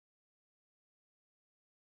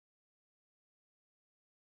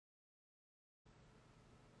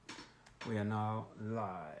We are now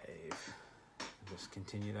live. Just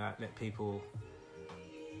continue that. Let people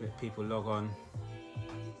log on.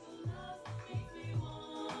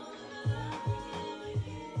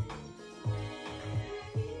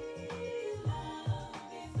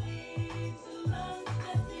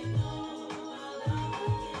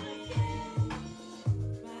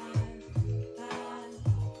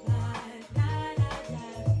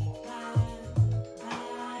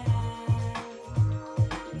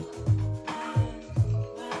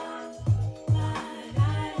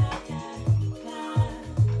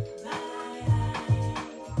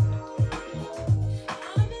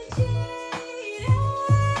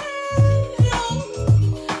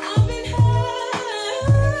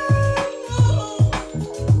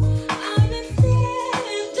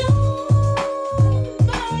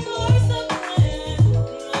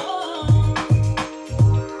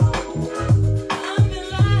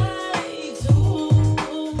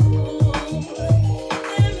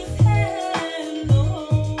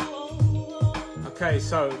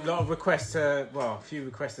 So a lot of requests a few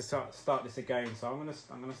requests to start this again. So I'm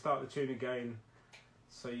gonna start the tune again,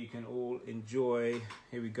 so you can all enjoy.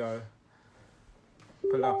 Here we go.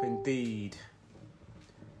 Pull up indeed.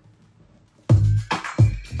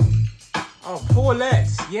 Oh, Paulette.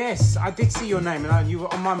 Yes, I did see your name, and you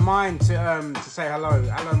were on my mind to say hello.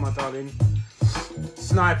 Hello, my darling.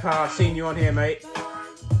 Sniper, I've seen you on here, mate.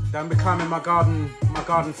 Don't be climbing my garden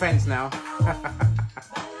fence now.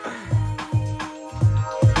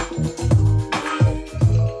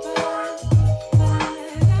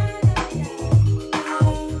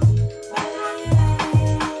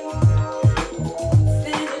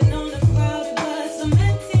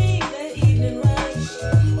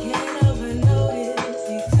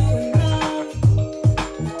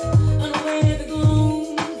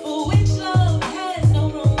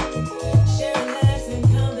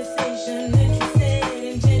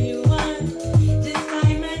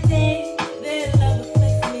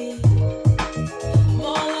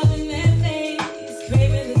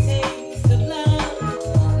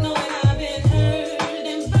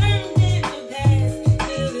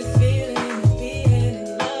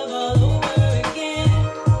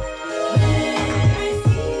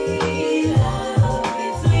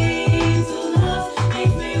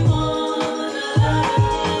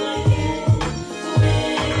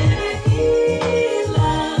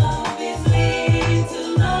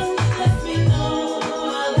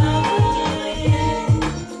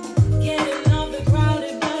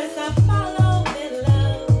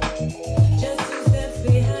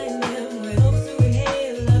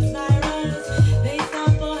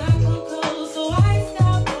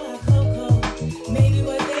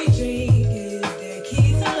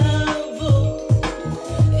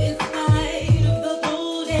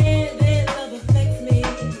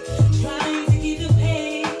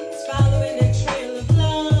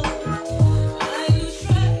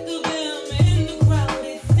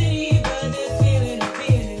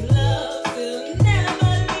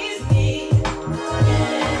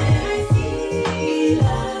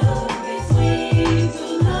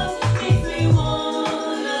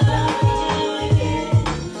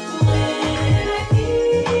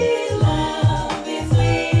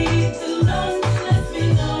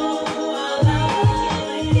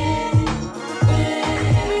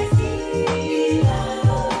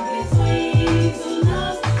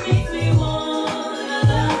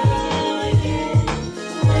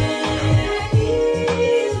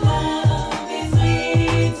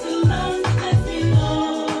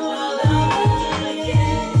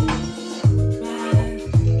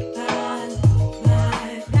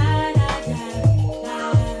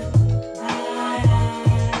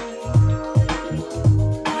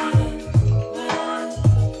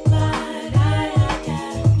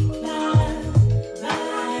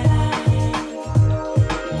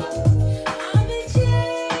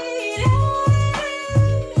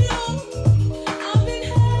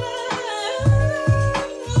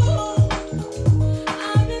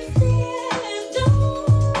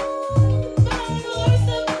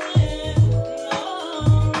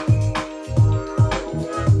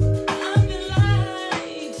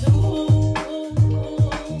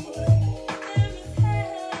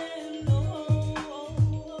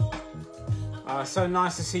 So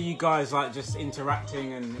nice to see you guys like just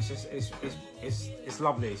interacting, and it's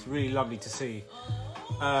lovely. It's really lovely to see.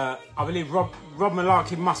 I believe Rob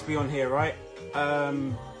Malarkey must be on here, right?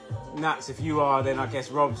 Nats, if you are, then I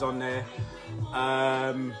guess Rob's on there.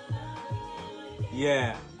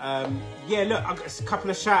 Yeah. Look, I've got a couple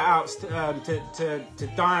of shout outs to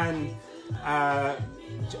Diane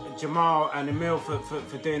Jamal and Emil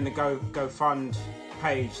for doing the GoFund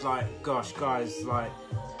page. Like, gosh, guys, like,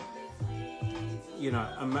 you know,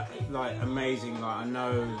 amazing. Like, I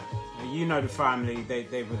know, you know, the family.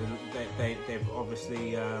 They've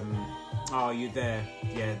obviously. Oh, you there?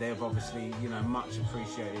 Yeah, they've obviously, you know, much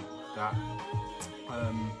appreciated that.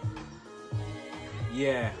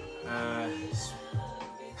 Yeah.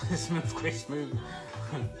 Smooth, quick, smooth.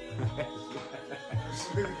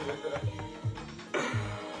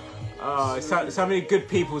 Oh, so many good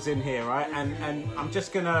people's in here, right? And I'm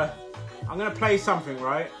gonna play something,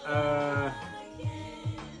 right? I've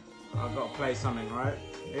got to play something, right?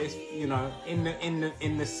 It's, you know, in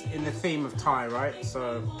the theme of Thai, right?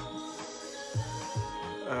 So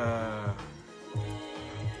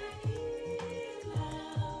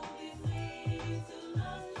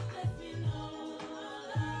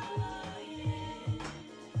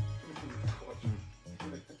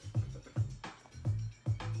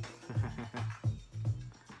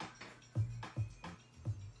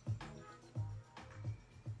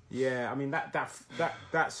yeah, I mean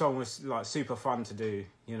that song was like super fun to do,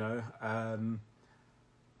 you know.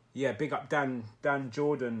 Yeah, big up Dan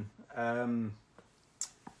Jordan. I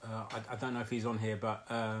don't know if he's on here, but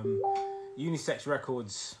Unisex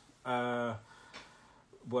Records were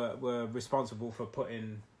responsible for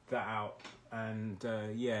putting that out, and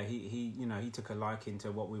yeah, he you know, he took a liking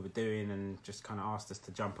to what we were doing and just kind of asked us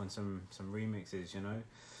to jump on some remixes, you know.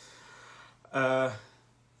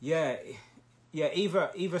 Yeah,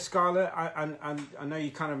 Eva Scarlett, I know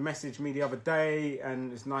you kind of messaged me the other day,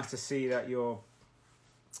 and it's nice to see that you're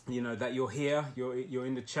here, you're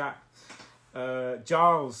in the chat.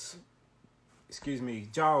 Giles,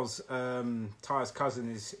 Ty's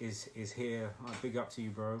cousin is here. Big up to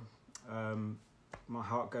you, bro. My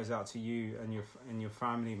heart goes out to you and your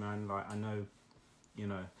family, man. Like, I know, you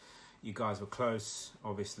know, you guys were close,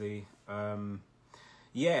 obviously.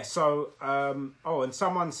 Yeah, so oh, and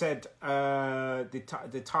someone said, did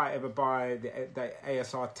Ty ever buy the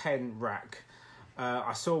ASR 10 rack?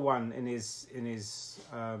 I saw one in his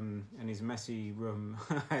messy room.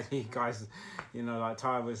 He guys, you know, like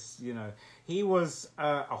Ty was, you know, he was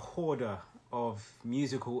a hoarder of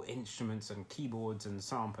musical instruments and keyboards and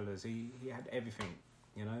samplers. He had everything,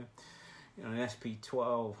 you know, an SP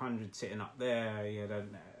 1200 sitting up there. He had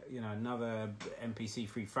another MPC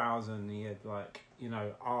 3000. He had, like, you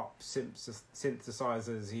know, ARP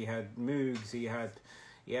synthesizers. He had Moogs. He had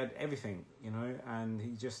everything, you know, and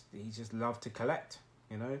he just loved to collect,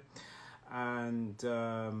 you know, and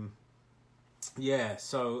yeah.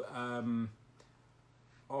 So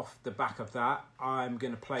off the back of that, I'm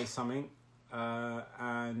gonna play something,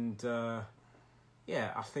 and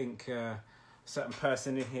yeah, I think a certain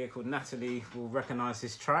person in here called Natalie will recognise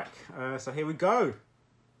this track. So here we go.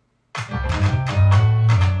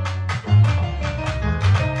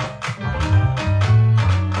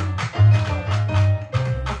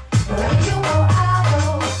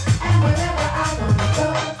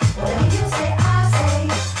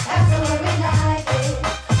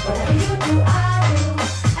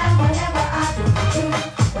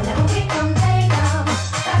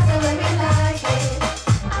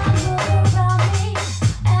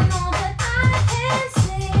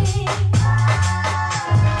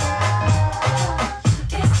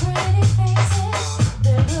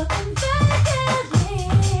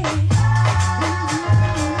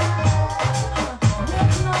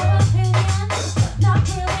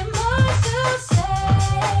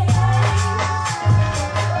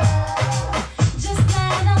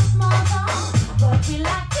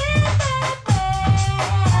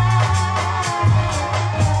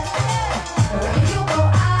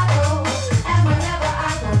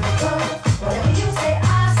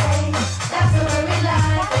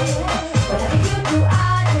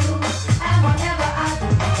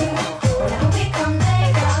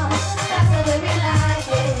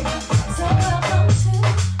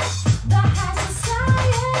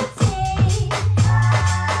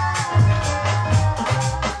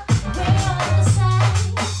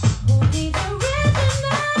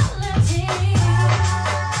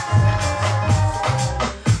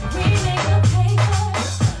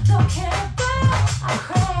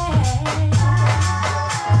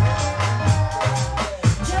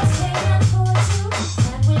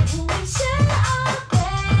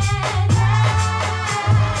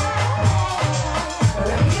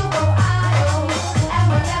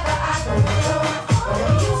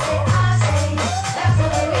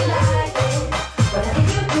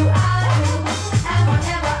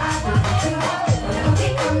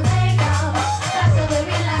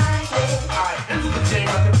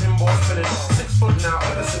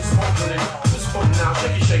 smoke grinning. This foot now,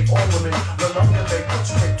 shake it, shake all women. No longer they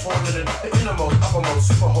fluctuate, tormenting. The innermost, uppermost,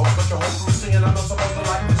 super host. Got your whole crew singing, I'm not supposed to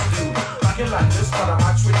like this dude. Like it like this, but I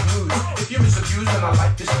might switch moods. If you misabuse, then I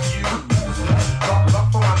like this view. Rock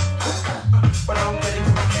for my, but I'm getting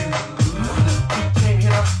confused. We came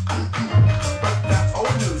here, but that's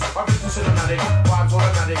old news. My business cinematic, vibes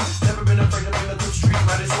automatic. Never been afraid to be a good street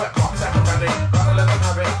man. It's sweatbox, acrobatic. Gotta let them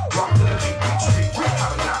have it. Rock to the beat, beat street. We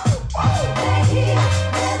have it now. They're here,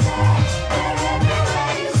 they're there, they're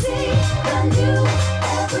everywhere you see. The new,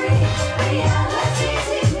 every reality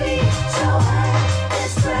TV show and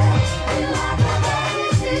display. We like a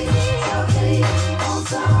fantasy, so please, on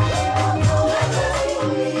song, on the web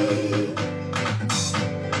TV.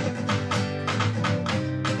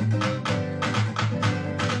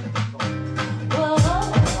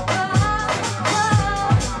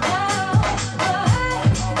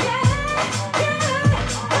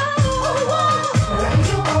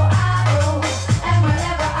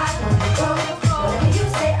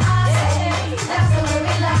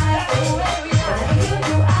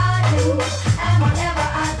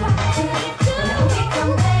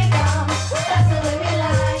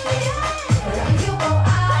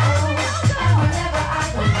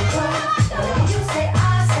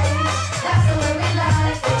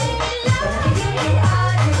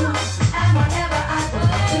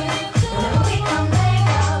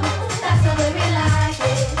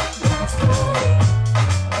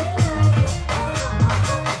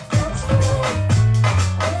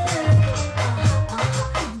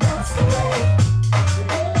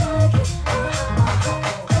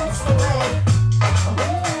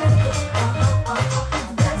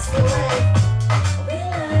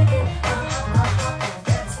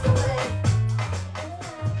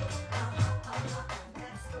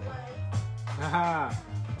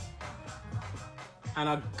 And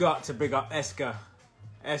I got to big up Eska.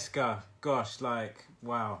 Eska, gosh, like,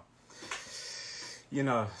 wow. You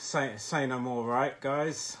know, say no more, right,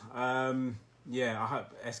 guys? Yeah, I hope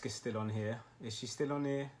Eska's still on here. Is she still on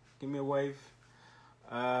here? Give me a wave.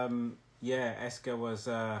 Yeah, Eska was,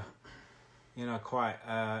 you know, quite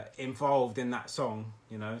involved in that song,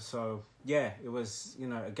 you know. So, yeah, it was, you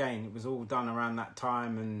know, again, it was all done around that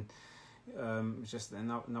time. And it was just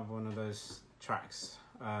another one of those tracks.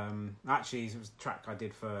 Actually, it was a track I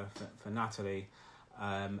did for Natalie,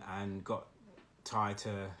 and got Ty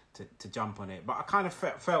to jump on it. But I kind of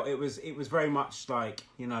felt it was very much like,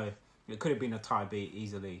 you know, it could have been a Ty beat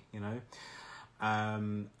easily, you know.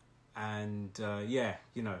 Yeah,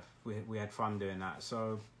 you know, we had fun doing that.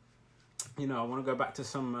 So, you know, I want to go back to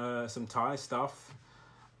some Ty stuff.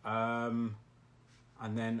 And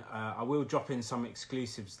then I will drop in some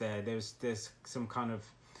exclusives there. There's some kind of,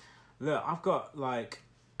 look, I've got like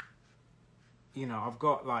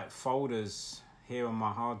folders here on my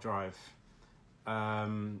hard drive.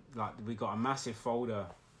 Like we got a massive folder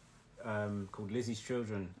called Lizzie's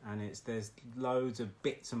Children, and there's loads of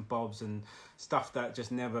bits and bobs and stuff that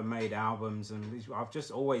just never made albums, and I've just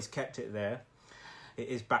always kept it there. It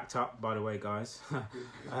is backed up, by the way, guys.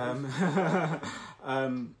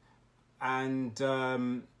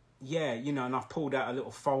 Yeah, you know, and I've pulled out a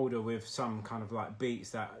little folder with some kind of like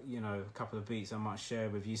beats that, you know, a couple of beats I might share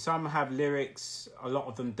with you. Some have lyrics, a lot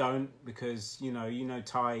of them don't, because, you know,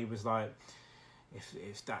 Ty was like,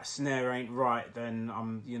 if that snare ain't right, then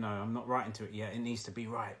I'm not writing to it yet. It needs to be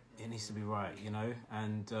right. It needs to be right, you know.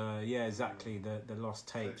 And yeah, exactly, the Lost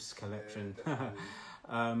Tapes collection.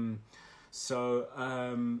 So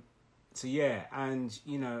yeah, and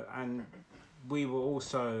you know, and we were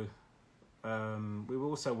also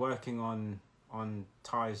working on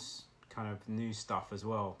Ty's kind of new stuff as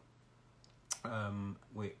well,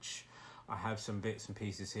 which I have some bits and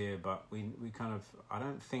pieces here, but we kind of, I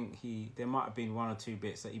don't think there might have been one or two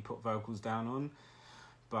bits that he put vocals down on,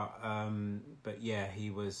 but yeah, he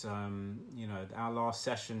was, you know, our last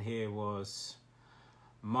session here was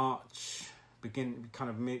March, beginning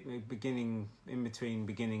in between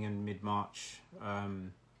beginning and mid-March.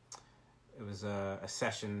 It was a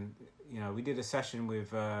session, you know, we did a session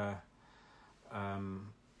with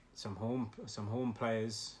some horn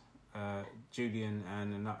players, Julian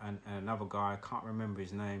and another guy, I can't remember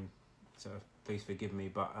his name, so please forgive me,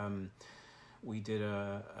 but we did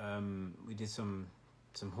some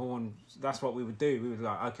horn. That's what we would do. We would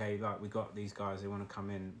like, okay, like we got these guys, they want to come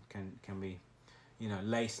in, can we, you know,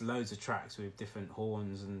 lace loads of tracks with different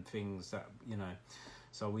horns and things that, you know.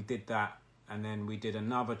 So we did that, and then we did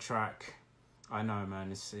another track. I know,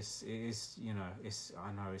 man, it is, you know, it's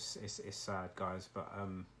sad, guys, but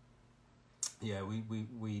yeah, we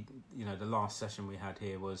you know, the last session we had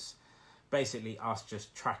here was basically us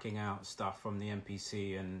just tracking out stuff from the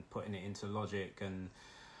MPC and putting it into Logic. And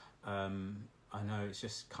I know it's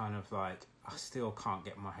just kind of like, I still can't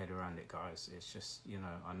get my head around it, guys. It's just, you know,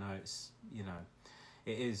 I know it's, you know,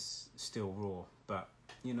 it is still raw, but,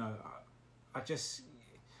 you know, I just,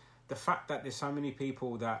 the fact that there's so many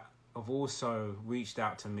people that have also reached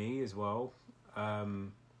out to me as well,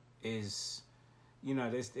 is, you know,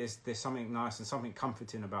 there's something nice and something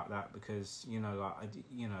comforting about that, because, you know, like,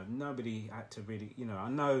 you know, nobody had to really, you know, I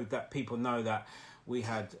know that people know that we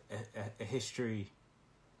had a history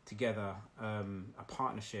together, a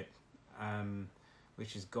partnership,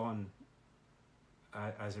 which is gone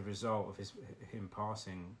as a result of him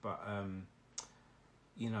passing. But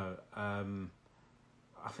you know,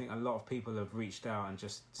 I think a lot of people have reached out and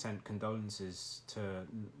just sent condolences to,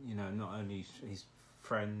 you know, not only his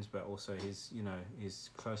friends but also his, you know, his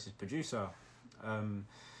closest producer,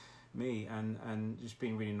 me, and just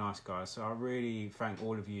being really nice guys. So I really thank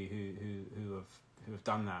all of you who have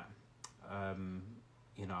done that.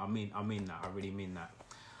 You know, I mean that. I really mean that.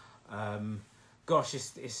 Gosh,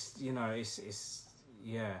 it's you know, it's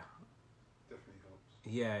yeah. Definitely helps.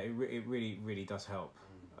 Yeah, it really does help.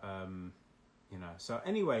 You know. So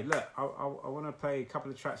anyway, look, I want to play a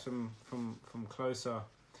couple of tracks from Closer.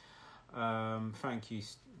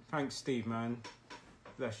 Thanks, Steve, man.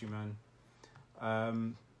 Bless you,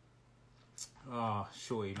 man.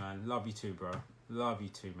 Shorty, man. Love you too, bro. Love you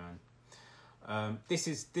too, man. This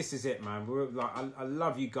is it, man. We're like, I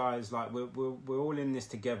love you guys. Like, we're all in this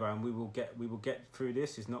together, and we will get through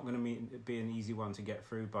this. It's not going to be an easy one to get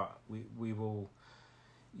through, but we will.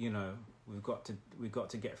 You know, we've got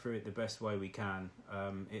to get through it the best way we can.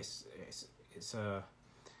 It's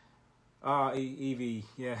Evie,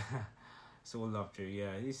 yeah. It's all love, Drew.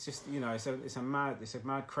 Yeah, it's just, you know, it's a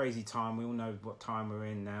mad crazy time. We all know what time we're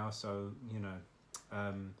in now, so, you know.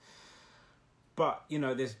 But, you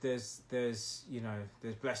know, there's you know,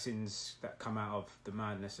 there's blessings that come out of the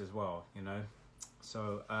madness as well, you know.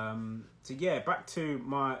 So yeah, back to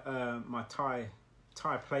my my Thai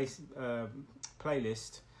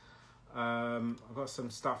playlist. I've got some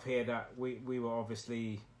stuff here that we were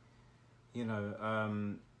obviously, you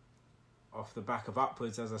know, off the back of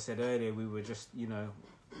Upwards, as I said earlier. We were just, you know,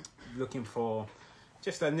 looking for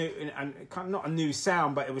just a new, and not a new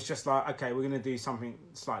sound, but it was just like, okay, we're going to do something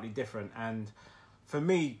slightly different. And for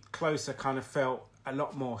me, Closer kind of felt a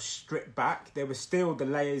lot more stripped back. There were still the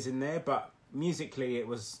layers in there, but musically it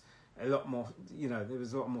was a lot more, you know, there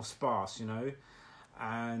was a lot more sparse, you know.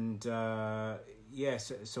 And yeah,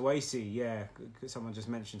 Suwaisi, yeah, someone just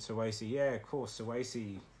mentioned Suwaisi. Yeah, of course,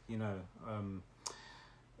 Suwaisi, you know.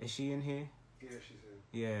 Is she in here? Yeah, she's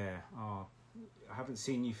in. Yeah. Oh, I haven't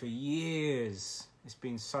seen you for years. It's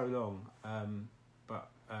been so long. But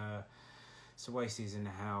Suwaisi's in the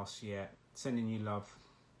house. Yeah, sending you love.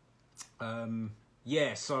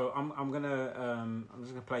 Yeah. So I'm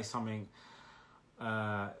just gonna play something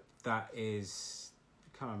that is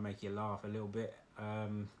kind of make you laugh a little bit.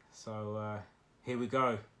 So here we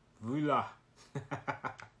go. Rula.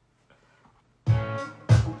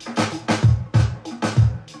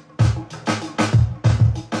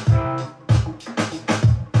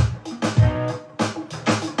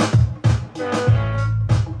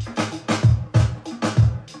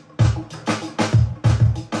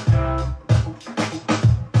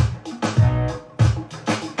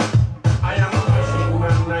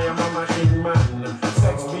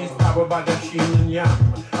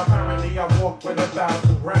 Apparently I walk with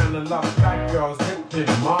 1,000 grand and love black girls dipped in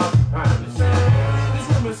marzipan. This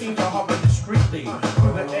woman seems to hover discreetly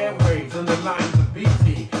through the airwaves and the lines of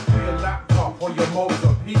BT. Through your laptop or your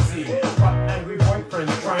Motor PC. But angry boyfriend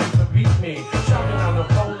trying to beat me. Shouting on the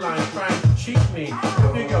phone line trying to cheat me.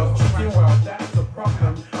 If your girl's cheating, well that's a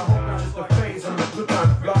problem. I hope it's just a phase and the good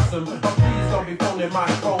times blossom. But please don't be phoning my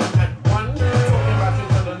phone at 1. Talking about you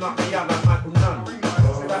gonna knock me out like Michael Nunn.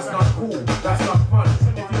 That's not cool, that's not fun.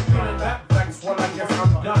 If you're feeling that, thanks, well I guess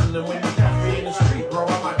I'm done. And when you catch me in the street, bro, I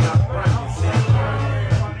might not run, you see.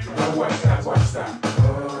 Don't watch that, watch that.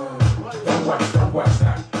 Don't watch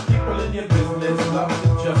that. People in your business love to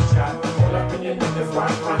just chat. All up in your niggas, why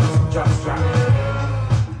run some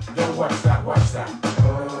Jockstraps? Don't watch that, watch that.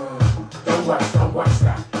 Don't watch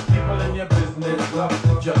that. People in your business love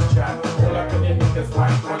to just chat. All up in your niggas, why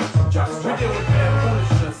run some Jockstraps? We deal with their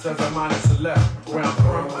foolishness as a minor celeb. Where I'm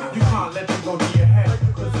from, you can't let it go to your head.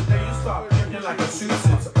 Cause the day you start thinking like a suit,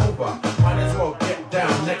 it's over. Might as well get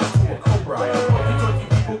down next to a cobra. 20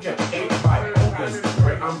 people get ate by ogres.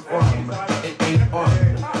 Where I'm from, it ain't on.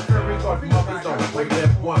 Fairy godmothers don't wake their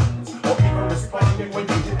ones. Or even respond when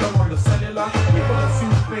you hit them on the cellular. People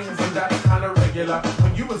assume things and that's kinda regular.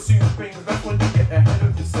 When you assume things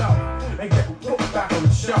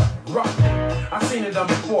it done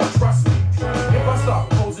before, trust me. If I start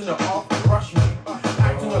closing it off, rush me.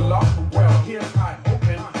 Acting a lot, well, here's how I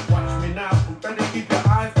open. Watch me now, better keep your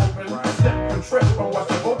eyes open. Slip and trip and watch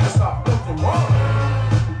the focus start floating wrong.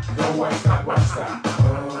 Don't watch that, watch that.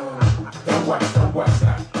 Don't watch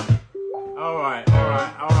that. All right.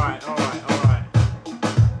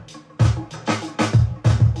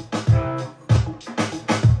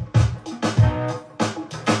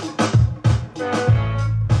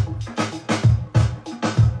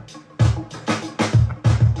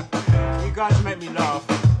 You guys make me laugh.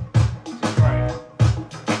 It's great.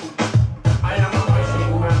 I am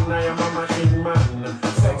a machine man.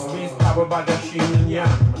 Sex beast powered by the Sheen and Yang.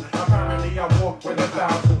 Apparently I walk with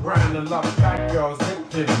 1,000 grand and love fat girls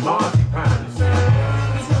dipped in marzipan.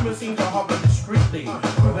 These women seem to hover discreetly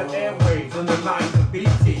through the airwaves and the lines of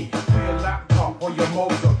BT. Through your laptop or your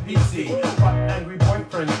motor PC. But angry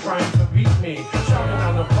boyfriends trying to beat me. Shouting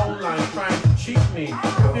on the phone line trying to cheat me.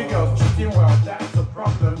 If your girl's cheating, well that's a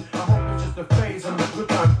problem. I hope it's just a phase and the good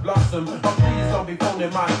times blossom. But please don't be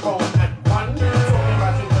phoning my phone at 1. Talking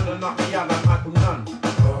about you gonna knock me out like Michael Nunn.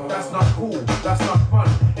 That's not cool, that's not fun.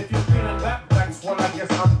 If you're feeling that, thanks, well I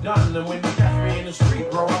guess I'm done. And when you catch me in the street,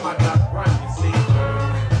 bro, I might not run, you see.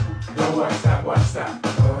 Don't watch that, watch that.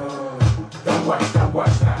 Don't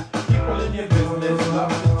watch that. People in your business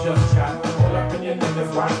love to just chat. All up in your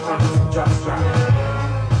niggas, white friends and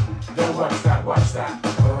Jockstraps. Don't watch that, watch that.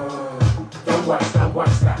 Don't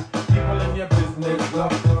watch that. People in your business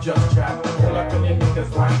love to just chat. All up in your niggas,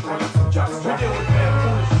 white friends and Jockstraps. We deal with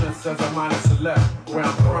bad foolishness as a minor celeb. Where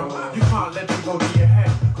I'm from, you can't let it go to your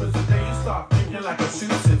head. Cause the day you start thinking like a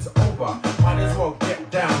suit, it's over. Might as well get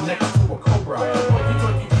down next to a cobra.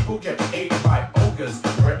 20 people get ate by ogres.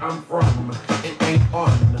 Where I'm from, it ain't on.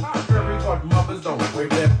 Fairy godmothers don't wave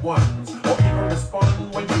their ones. Or even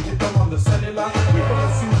respond when you hit them on the cellular. People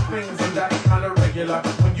assume things and that's kinda regular.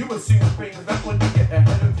 When you assume things, that's when you get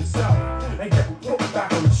ahead of yourself. And get put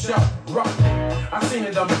back on the shelf, roughly. I've seen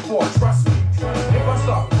it done before, trust me. If I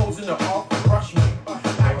start closing it off, rush me.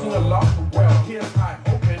 Acting a lot, well, here's how I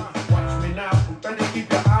open. Watch me now, better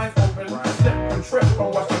keep your eyes open. Slip and trip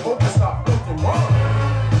and watch the focus start floating wrong.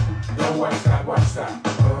 Don't watch that, watch that.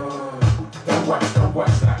 Don't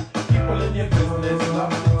watch that. People in your business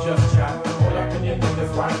love to just chat. All up in your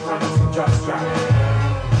niggas, white friends and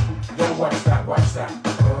Jockstraps. Don't watch that, watch that.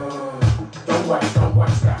 Don't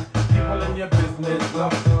watch that. People in your business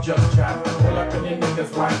love to just chat. All up in your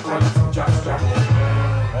niggas, white friends and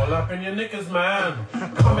Jockstraps. All up in your knickers, man.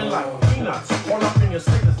 Coming like peanuts. All up in your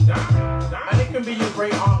Snickers, down. And it can be your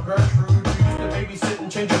great aunt Gertrude who used to babysit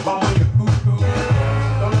and change your bum when you poo-poo.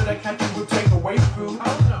 Don't let her catch you with take away food.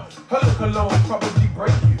 Her look alone probably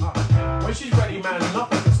break you. When she's ready, man,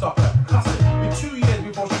 nothing can stop her. Cussing. Be 2 years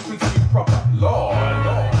before she speaks to you proper. Lord.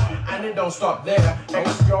 And it don't stop there.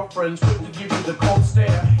 Ex-girlfriends quick to give you the cold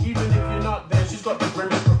stare. Even if you're not there, she's got the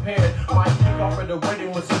grimace prepared. Might kick off at a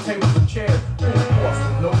wedding with some tables and chairs. Coarse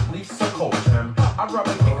with no Lisa cold jam. I'd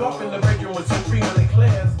rather kick off in the bedroom with some cream and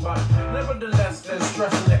eclairs. But nevertheless, there's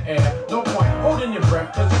stress in the air. No point holding your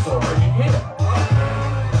breath, cause it's already here.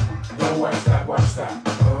 Don't watch that, watch that.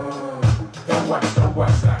 Don't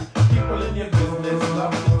watch that. People in your business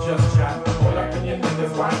love to just chat. All up in your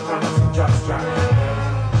niggas, white friends and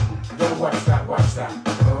Jockstraps. Don't watch that, watch that.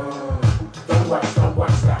 Don't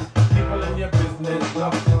watch that. People in your business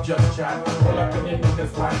love to just chat. All up in your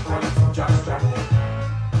niggas, white friends and Jockstraps.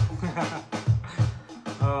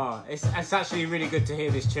 Oh, it's actually really good to hear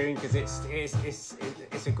this tune because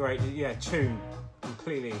it's a great tune,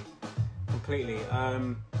 completely.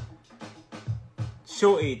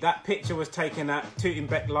 Shorty, that picture was taken at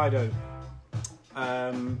Tootingbeck Lido.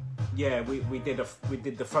 We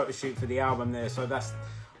did the photo shoot for the album there, so that's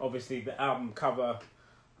obviously the album cover.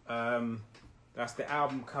 That's the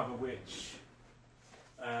album cover, which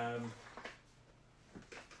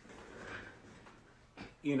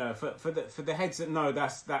for the heads that know,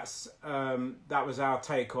 that was our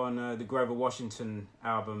take on the Grover Washington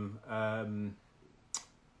album.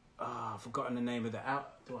 I've forgotten the name of the album.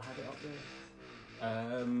 Do I have it up there?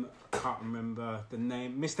 Can't remember the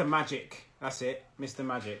name. Mr. Magic. That's it. Mr.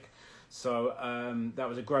 Magic. So that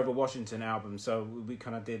was a Grover Washington album. So we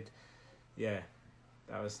kind of did, that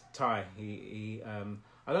was Ty. He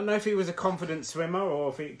I don't know if he was a confident swimmer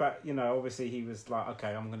or if but obviously he was like,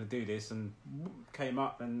 okay, I'm going to do this, and came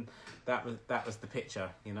up, and that was the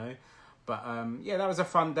picture, But that was a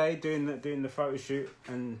fun day doing the photo shoot,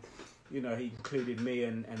 and he included me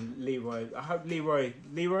and Leroy. I hope Leroy,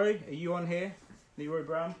 are you on here? Leroy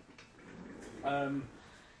Brown.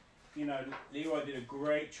 Leroy did a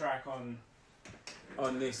great track on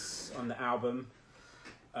the album.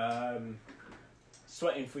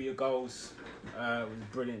 Sweating for Your Goals was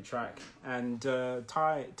a brilliant track. And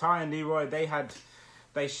Ty and Leroy,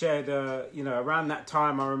 they shared, you know, around that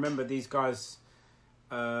time, I remember these guys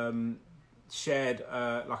shared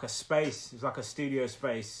like a space. It was like a studio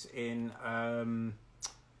space in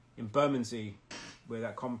Bermondsey, where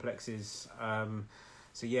that complex is.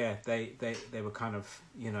 So yeah, they were kind of,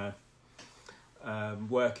 you know,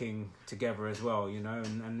 working together as well, you know,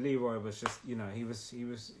 and Leroy was just, you know, he was you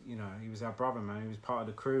know, he was our brother, man. He was part of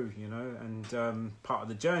the crew, you know, and part of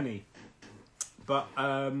the journey. But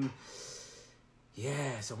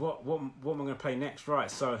yeah, so what am I going to play next? Right,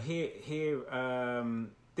 so here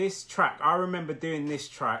this track, I remember doing this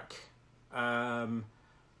track.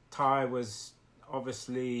 Ty was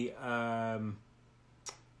obviously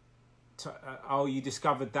oh, you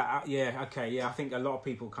discovered that? Yeah, okay, yeah. I think a lot of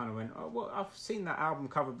people kind of went, oh, well, I've seen that album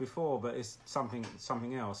cover before, but it's something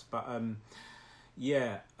else. But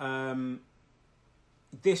yeah,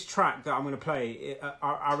 this track that I'm going to play,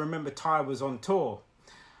 I remember Ty was on tour,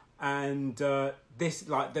 and this,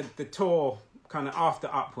 like the tour kind of after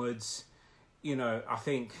Upwards, you know, I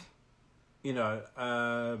think, you know,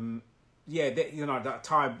 yeah, you know, that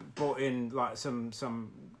Ty brought in like some,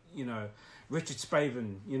 you know, Richard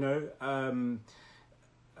Spaven, you know,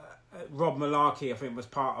 Rob Malarkey, I think was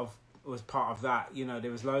part of that. You know,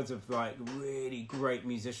 there was loads of like really great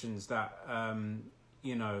musicians that,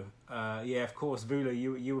 you know, yeah, of course, Vula,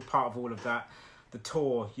 you were part of all of that. The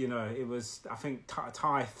tour, you know, it was, I think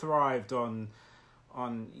Ty thrived on,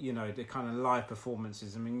 you know, the kind of live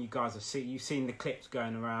performances. I mean, you guys you've seen the clips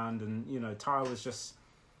going around, and, you know, Ty was just,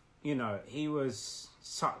 you know, he was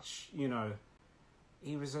such, you know,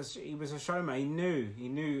 he was a showman. He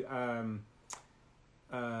knew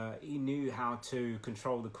how to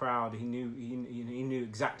control the crowd. He knew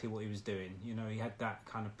exactly what he was doing. You know, he had that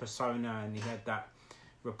kind of persona, and he had that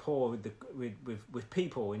rapport with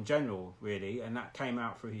people in general, really, and that came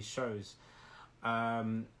out through his shows.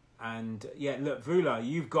 And yeah, look, Vula,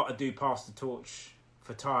 you've got to do Pass the Torch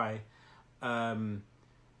for Ty,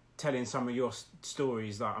 telling some of your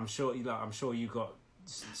stories. Like I'm sure you got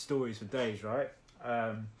stories for days, right?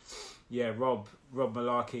 Yeah, Rob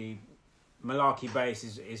Malarkey bass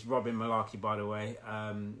is Robin Malarkey, by the way,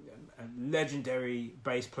 a legendary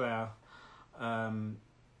bass player.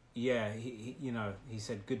 Yeah, he you know, he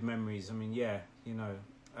said good memories. I mean, yeah, you know,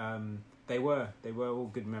 they were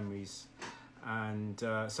all good memories. And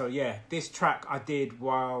so yeah, this track I did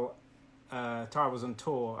while Ty was on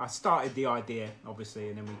tour. I started the idea, obviously,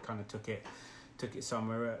 and then we kind of took it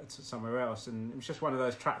somewhere else, and it was just one of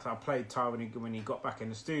those tracks I played Ty when he got back in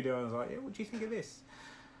the studio. I was like, yeah, what do you think of this?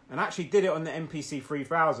 And I actually did it on the MPC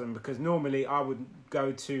 3000, because normally I would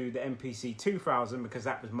go to the MPC 2000 because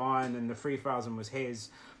that was mine and the 3000 was his.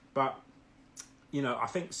 But, you know, I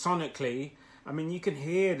think sonically, I mean, you can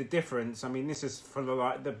hear the difference. I mean, this is for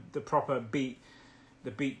the proper beat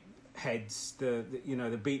heads, the you know,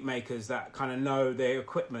 the beat makers that kind of know their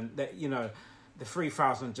equipment, that, you know, the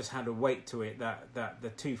 3000 just had a weight to it that the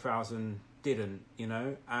 2000 didn't, you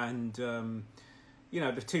know. And you know,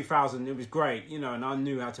 the 2000, it was great, you know, and I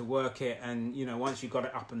knew how to work it, and, you know, once you got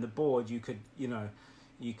it up on the board, you could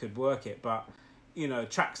work it. But, you know,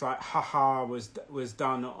 tracks like Haha was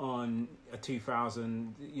done on a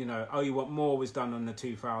 2000, you know, Oh You Want More was done on the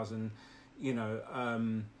 2000, you know,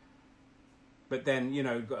 but then, you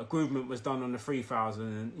know, Groovement was done on the 3000,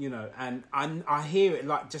 and, you know, and I hear it,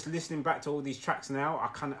 like, just listening back to all these tracks now,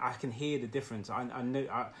 I can hear the difference. I knew,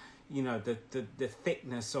 you know, the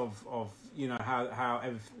thickness of you know,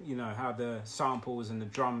 how the samples and the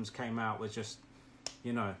drums came out was just,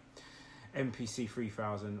 you know, MPC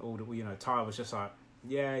 3000, all the, you know, Ty was just like,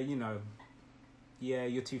 yeah, you know, yeah,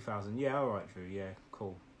 you're 2000, yeah, all right, Drew, yeah,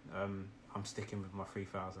 cool, I'm sticking with my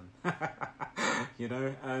 3000, you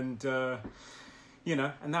know, and you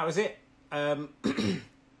know, and that was it. And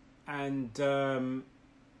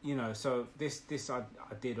you know, so this I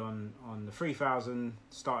did on the 3000,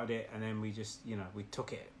 started it, and then we just, you know, we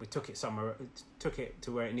took it somewhere, took it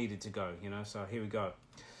to where it needed to go, you know. So here we go.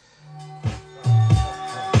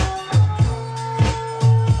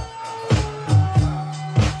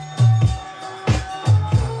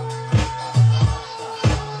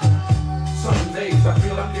 Some days I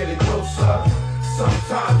feel I'm getting closer.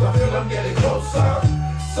 Sometimes I feel I'm getting closer.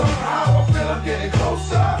 Somehow I feel I'm getting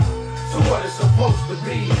closer to what it's supposed to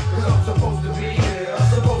be. Cause I'm supposed to be here. I'm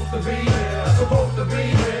supposed to be here. I'm supposed to be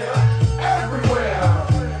here. Everywhere.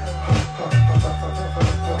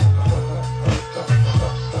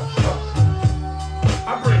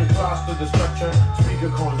 I bring class to the structure.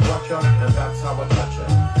 Speaker can't watch her, and that's how I touch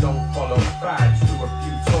her. Don't follow fads to a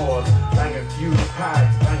few tours. Bang a few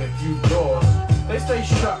pads, bang a few doors. They stay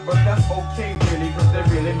shut, but that's okay really, cause they're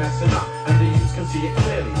really messing up, and the youths can see it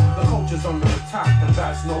clearly. The culture's under attack, and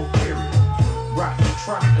that's no period. Rap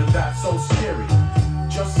trap, and that's so scary.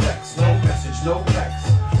 Just sex, no message, no text.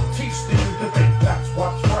 Teach the youth to think that's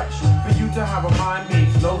what's fresh. For you to have a mind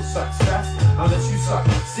means no success, unless you suck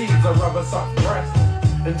seeds or rubber suck breasts.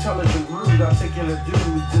 Intelligent, rude, articulate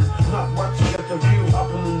dudes is not what you get to view up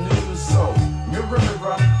in the news. So, mirror,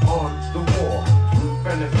 mirror on the wall, who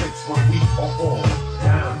benefits when we are all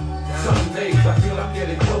down? Some days I feel I'm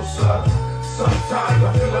getting closer. Sometimes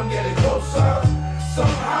I feel I'm getting closer.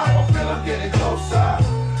 Somehow I feel I'm getting closer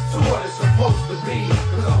to what it's supposed to be.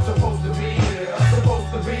 Cause I'm supposed to be here, supposed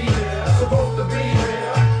to be here, supposed to be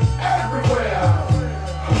here, everywhere.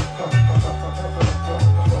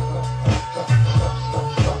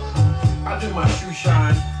 I do my shoe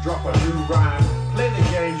shine, drop a new rhyme, play the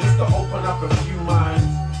game just to open up a few minds.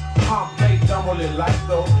 Can't play dumb all in life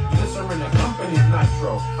though, glycerin and company's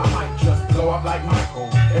nitro. I might just blow up like Michael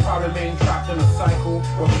if I remain trapped in a cycle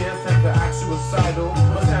where peers tend to act suicidal.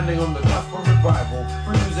 But standing on the cusp of revival,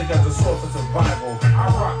 free music as a source of survival. I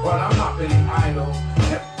rock but I'm not really idle.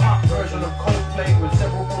 Hip hop version of Coldplay with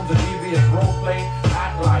several forms of devious roleplay.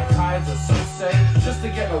 Act like highs or so say, just to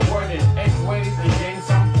get a word in edgeways and gain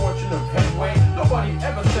some fortune of headway. Nobody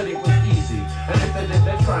ever said it was easy, and if they did,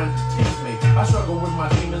 they're trying to tease me. I struggle with my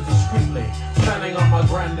demons discreetly, standing on my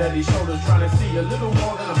granddaddy's shoulders, trying to see a little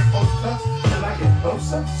more than I'm supposed to. Till I get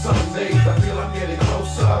closer. Some days I feel I'm getting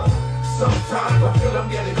closer. Sometimes I feel I'm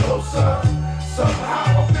getting closer.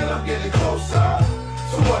 Somehow I feel I'm getting closer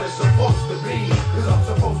to what it's supposed to be. Cause I'm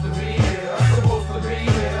supposed to be here, I'm supposed to be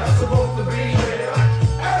here, I'm supposed to be here,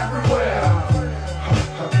 everywhere.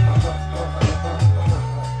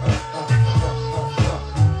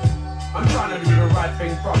 I'm trying to do the right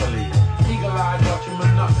thing properly. Eagle-eyed watching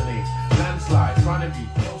monotony. Landslide, trying to be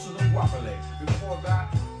closer than wobbly. Before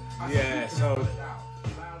that, Yeah, so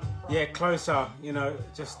yeah, closer. You know,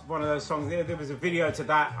 just one of those songs. There was a video to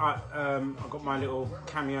that. I got my little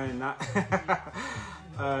cameo in that.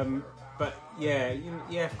 But yeah,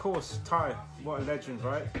 yeah, of course, Ty, what a legend,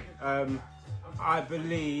 right? I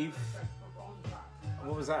believe.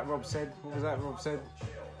 What was that Rob said? What was that Rob said?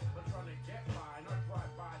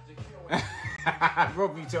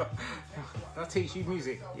 Rob, did I teach you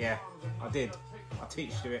music? Yeah, I did. I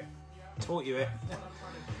taught you it.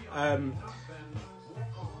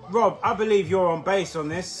 Rob, I believe you're on bass on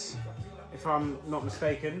this, if I'm not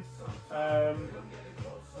mistaken. Let's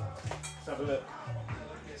have a look.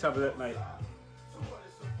 Let's have a look, mate.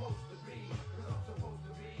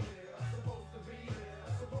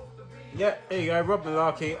 Yeah, there you go, Rob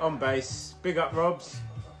Malarkey on bass. Big up, Robs.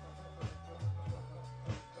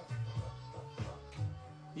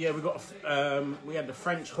 Yeah, we had the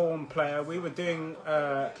French horn player. We were doing.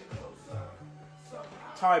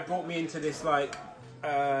 Ty brought me into this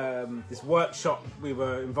this workshop we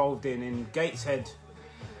were involved in Gateshead,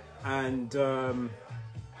 and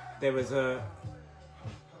there was a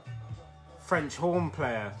French horn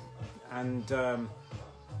player, and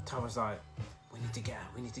Ty was like, we need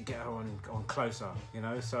to get her on closer, you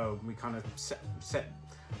know. So we kind of set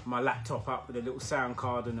my laptop up with a little sound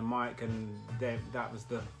card and a mic, and that was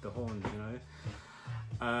the horns, you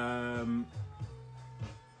know.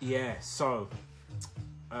 Yeah, so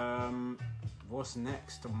what's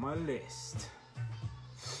next on my list?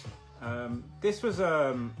 This was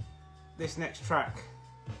this next track.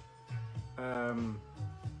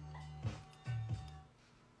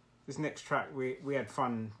 This next track we had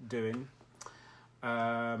fun doing,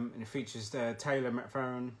 and it features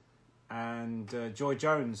Taylormade and Joy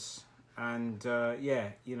Jones, and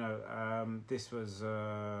yeah, you know, this was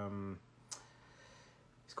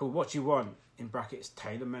it's called What You Want, in brackets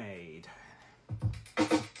Taylormade.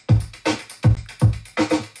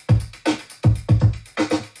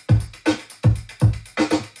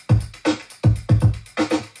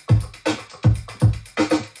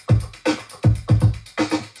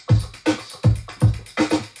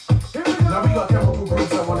 Now we got chemical groups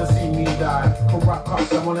that wanna see me die. Corrupt cops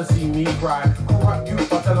that wanna see me cry. Corrupt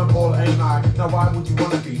youth, I tell them all ain't I. Now why would you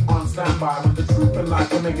wanna be on standby with the truth in life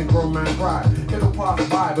to make a grown man cry? It'll pass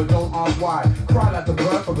by, but don't ask why. Cry like the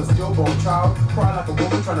birth of a stillborn child. Cry like a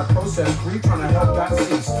woman trying to process grief, trying to help that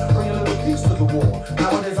cease. Bring a little peace to the war.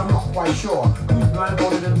 Nowadays I'm not quite sure who's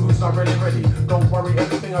blindfolded and who's not really ready. Don't worry,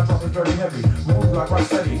 everything I drop is very heavy. Move like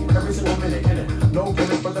Rocksteady, every single minute in it. No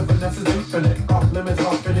gimmick, but the finesse is infinite. Off limits,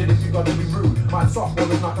 off in it if you gotta be rude. My software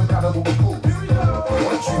is not compatible with fools.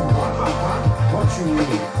 What you want, what you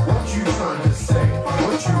need, what you trying to say?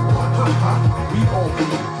 What you want, we all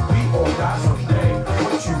believe, we all die someday.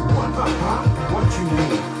 What you want, what you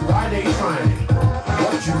need, why they trying it?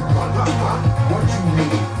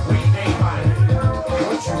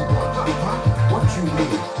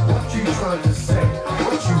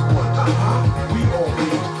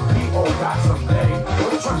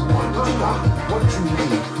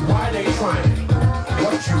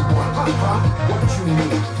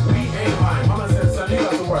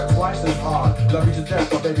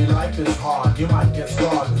 baby, life is hard. You might get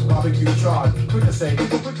scarred, barbecue charred. Quick to say,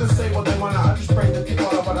 people quick to say what they wanna. I just pray that you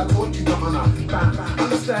follow what I taught you to honor. Bam,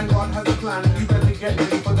 understand God has a plan. You better get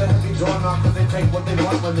ready for the heavy draw now, cause they take what they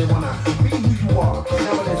want when they wanna. Be who you are.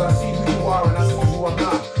 Nowadays I see who you are and I see who I'm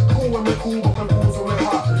not. Cool when we're cool, but when fools when we're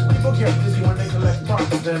hot. People get busy when they collect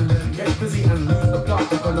props, then get busy and lose the plot.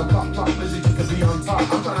 They're gonna pop busy just to be on top.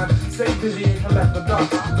 I'm trying to stay busy and collect the dot.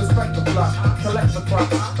 Respect the plot, collect the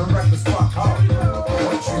props, and wreck the spot. Oh,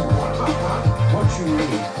 what you want, what you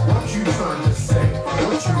need, what you trying to say,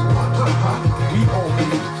 what you want, we all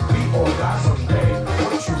need, we all die someday.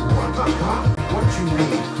 What you want, what you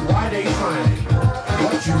need, why they trying it?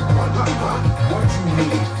 What you want, what you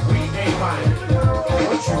need, we ain't buying it.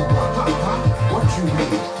 What you want, what you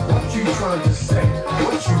need, what you trying to say,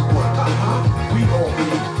 what you want, we all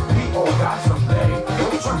need, we all die someday.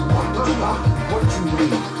 What you want, what you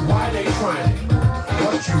need, why they trying it?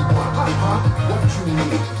 What you want, what you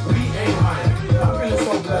need, we ain't buying it. I'm feeling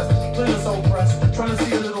so blessed, feeling so pressed, trying to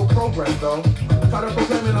see a little progress though. Kind of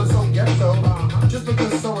proclaiming I'm so ghetto, just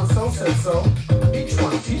because so and so said so. Each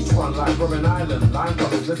one like Robin Island, line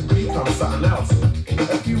brothers, let's become something else.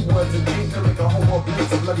 A few words and things to make a whole more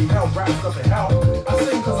blitz of bloody hell, rap stuff to hell. I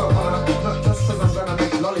sing cause I wanna, not just cause I'm gonna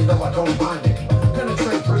make lolly, though I don't mind it.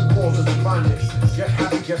 Penetrate brick walls just to find it. Get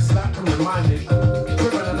happy, get slapped and reminded.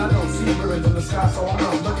 Driven and I don't see ribbons in the sky, so I'm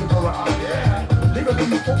not looking for it out there. Leave a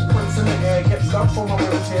few footprints in the air, get love for my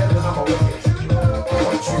wheelchair, then I'm a wicked.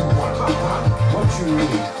 What you want, what you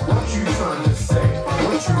need, what you trying to say,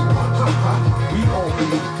 what you want, we all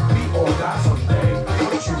need, we all die someday.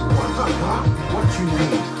 What you want, what you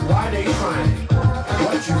need, why they trying it?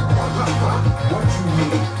 What you want, what you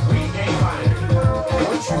need, we ain't buying it.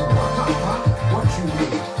 What you want, what you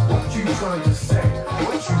need, what you trying to say,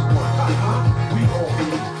 what you want, we all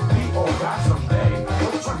need, we all die someday.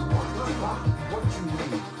 What you want, what you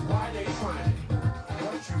need, why they trying it?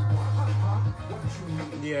 What you want, what you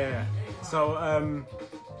need. Yeah. So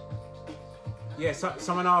yeah. So,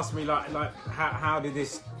 someone asked me like how did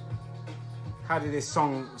this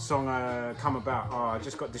song come about? Oh, I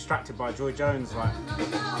just got distracted by Joy Jones. Like.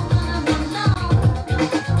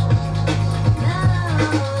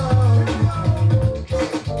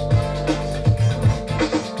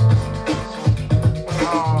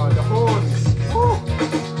 Oh, the horns. Woo.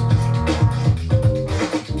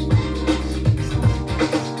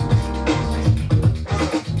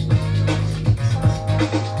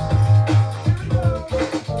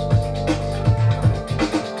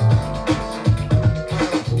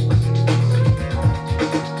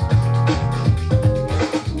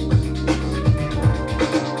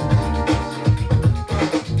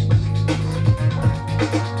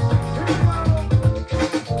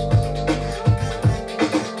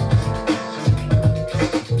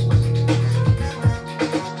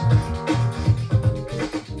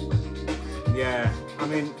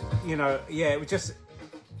 Yeah,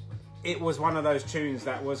 it was one of those tunes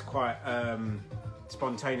that was quite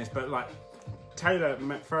spontaneous, but like Taylor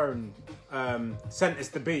McFerrin sent us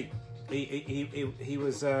the beat. He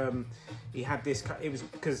was he had this. It was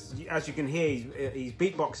because as you can hear, he's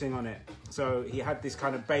beatboxing on it. So he had this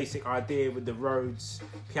kind of basic idea with the Rhodes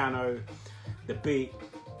piano, the beat.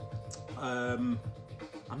 I'm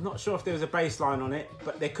not sure if there was a bass line on it,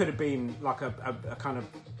 but there could have been like a kind of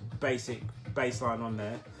basic bass line on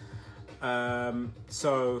there.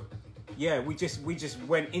 So yeah, we just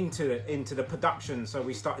went into the production. So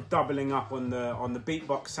we started doubling up on the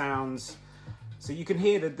beatbox sounds. So you can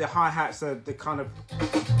hear the hi-hats, the kind of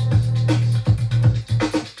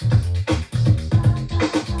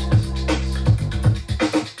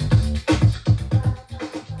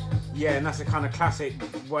yeah, and that's a kind of classic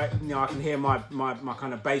way. You know, I can hear my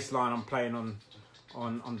kind of bass line I'm playing on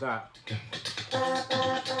that.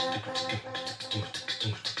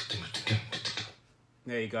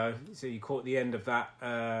 There you go. So you caught the end of that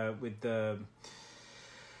with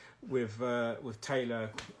Taylor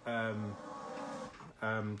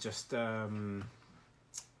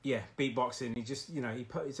beatboxing. He just he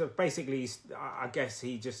put so basically I guess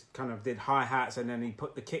he just kind of did hi-hats and then he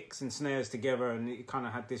put the kicks and snares together and it kind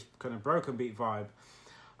of had this kind of broken beat vibe.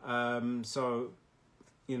 So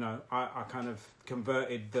I kind of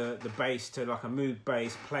converted the bass to like a mood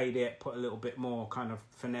bass, played it, put a little bit more kind of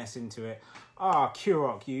finesse into it.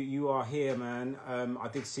 Kurok, you are here, man. I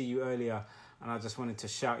did see you earlier, and I just wanted to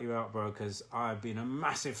shout you out, bro, because I've been a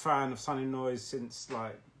massive fan of Sunny Noise since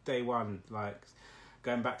like day one, like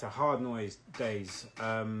going back to Hard Noise days.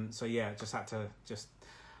 So yeah, just had to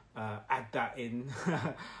add that in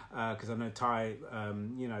because I know Ty.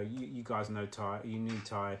 You guys know Ty. You knew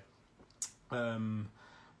Ty.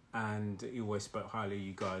 and he always spoke highly of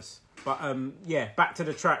you guys. But yeah, back to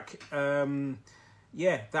the track.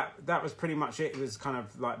 Yeah, that was pretty much it. It was kind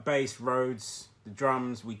of like bass, Rhodes, the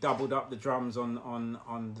drums. We doubled up the drums on the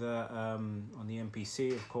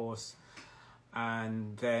MPC, of course,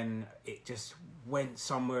 and then it just went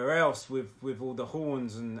somewhere else with all the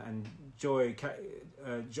horns and Joy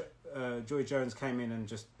Jones came in and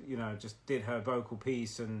just did her vocal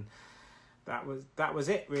piece, and that was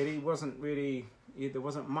it really. There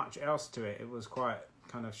wasn't much else to it. It was quite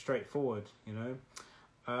kind of straightforward, you know.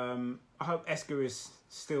 I hope Eska is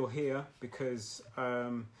still here because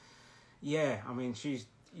yeah, I mean, she's,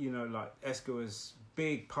 like, Eska was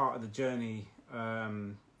big part of the journey,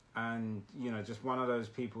 and just one of those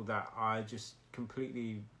people that I just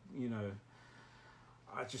completely,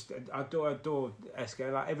 I just adore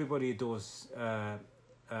Eska. Like, everybody adores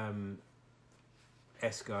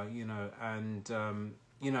Eska, and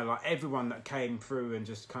like everyone that came through and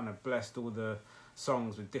just kind of blessed all the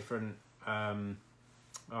songs with different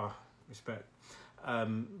respect.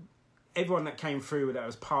 Everyone that came through that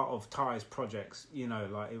was part of Ty's projects,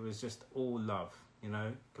 like, it was just all love,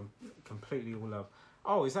 completely all love.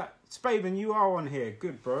 Oh, is that Spaven? You are on here.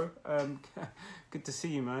 Good, bro. Good to see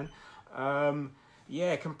you, man.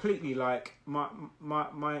 Yeah, completely. Like,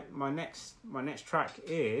 my next track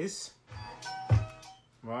is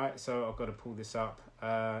right. So I've got to pull this up.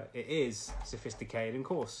 It is Sophisticated and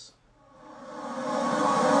Coarse.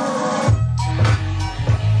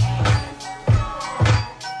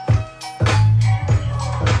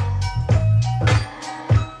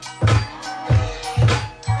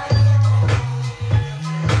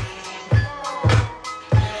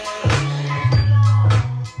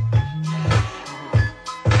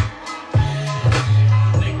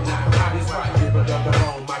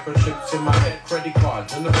 In my head, credit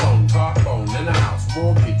cards and the phone, car phone, in the house,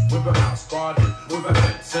 mortgage, with a house, garden, with a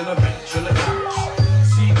fence, and a bench, and a couch.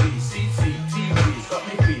 CD, CC, TVs, got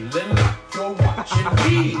me feeling like you're watching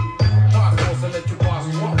me. Passports and let you pass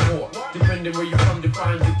what more, depending where you're from,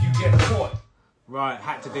 defines if you get caught. Right,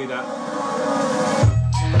 had to do that.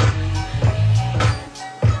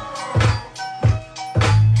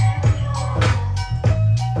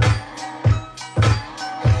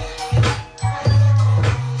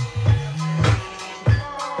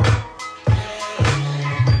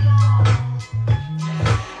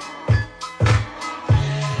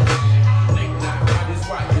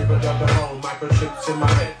 In my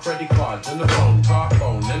head, credit cards and the phone, car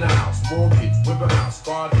phone, in the house, mortgage, with a house,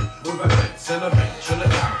 garden, with a fence, and a bench, and a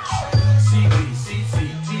couch. CD,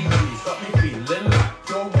 CC, TVs, got me feeling like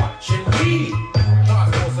you're watching me.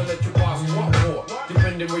 Passports and let you pass what more,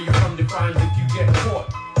 depending where you're from, defines if you get caught.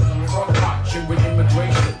 Front watching with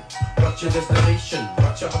immigration, watch your destination,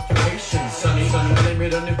 watch your occupation, sunny, blame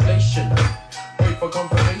it on inflation. Wait for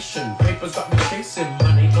confirmation, papers got me chasing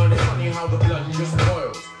money, funny how the blood just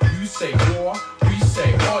boils. You say war, we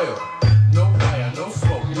say oil. No fire, no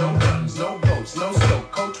smoke, no guns, no boats, no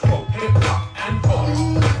smoke, coach quote, hip-hop and pop.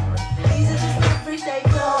 These are just everyday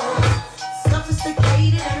clothes,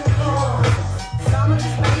 sophisticated and cool. Some are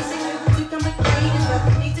just basic, too complicated, but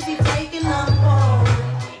they need to be taken on board.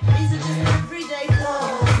 These are just everyday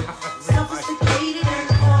clothes, sophisticated and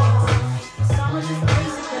cool. Some are just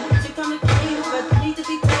basic, too complicated, but they need to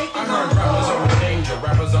be taken on board. Rappers are in danger,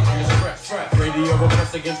 rappers are under stress. Radio will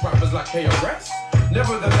press against rappers like KRS.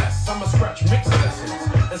 Nevertheless, I'ma scratch mixed lessons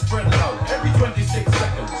and spread love every 26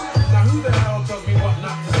 seconds. Now who the hell tells me what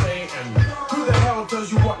not to say, and who the hell tells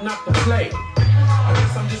you what not to play? I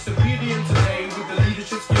guess I'm disobedient today with the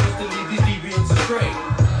leadership skills to lead these deviants astray.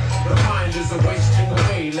 The mind is a wasting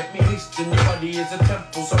away, let me hasten, your body is a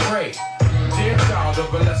temple, so pray. Dear child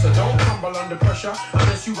of a lesser, don't crumble under pressure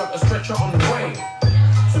unless you got a stretcher on the way.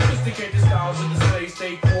 Sophisticated styles of display,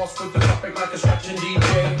 stay coarse with the topic like a scratching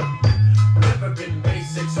DJ. Never been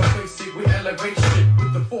basic, so basic we elevate shit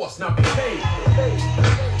with the force, now behave.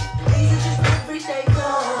 These are just everyday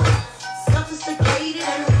clothes, sophisticated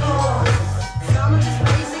and cool. Some are just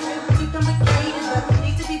basic, too complicated, but they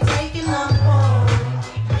need to be taken on board.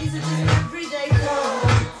 These are just everyday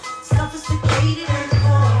clothes, sophisticated and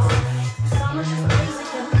cool. Some are just basic,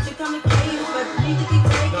 too complicated, but they need to be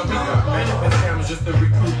taken on board. Just to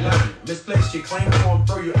recruit line. Misplace your claim form,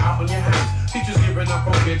 throw you out on your hands. Teachers giving up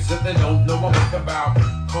on kids that they don't know a muck about.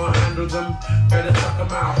 Can't handle them, better chuck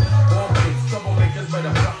them out. Born kids, troublemakers,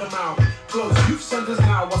 better pluck them out. Close youth centers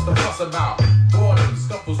now, what's the fuss about? Boredom,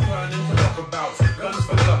 scuffles turn into rockabouts. Guns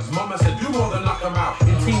for gloves, mama said do more than knock them out.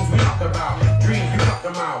 In teams we knock about, dreams we knock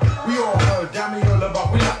them out. We all heard Damiola,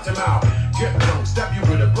 but we knocked him out. Get drunk, stab you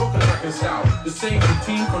with a broken record style. The same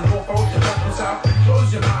routine from Norfolk to South.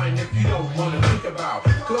 Close your mind if you don't want to think about.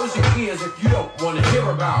 Close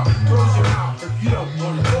about. Close your mouth if you don't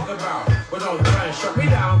want to talk about. But don't try and shut me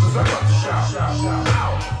down, cause I'm about to shout, shout, shout,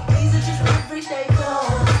 out. These are just everyday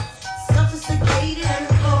thoughts, sophisticated and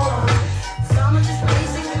cold. Some are just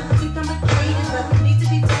basic and too complicated, but need to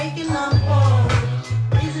be taken on board.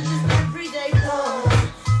 These are just everyday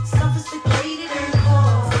thoughts, sophisticated and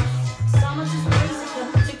cold. Some are just basic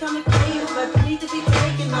and too complicated, but need to be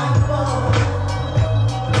taken on board.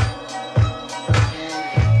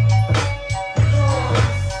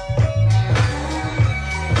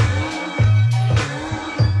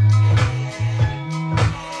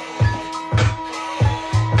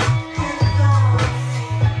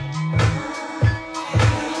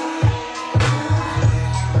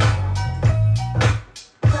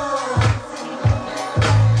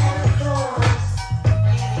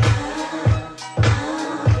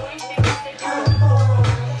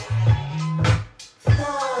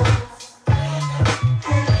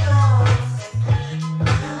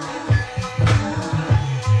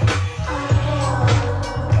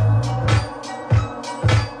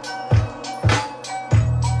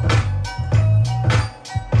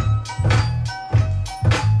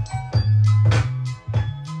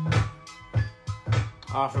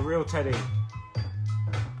 For real, Teddy.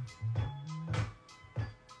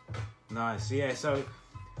 Nice, yeah. So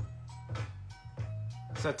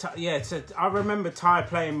I remember Ty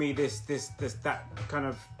playing me that kind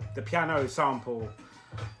of the piano sample,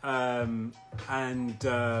 yeah,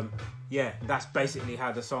 that's basically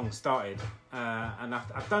how the song started. And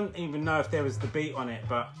I don't even know if there was the beat on it,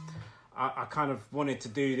 but I kind of wanted to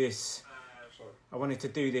do this. I wanted to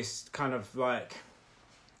do this kind of like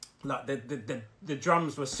the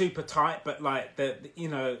drums were super tight, but like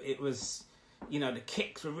it was, the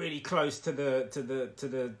kicks were really close to the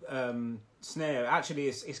snare. Actually,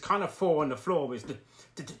 it's kind of 4 on the floor. It's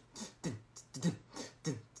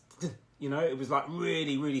it was like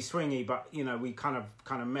really, really swingy, but we kind of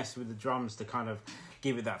messed with the drums to kind of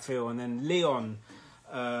give it that feel. And then Leon,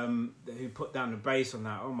 who put down the bass on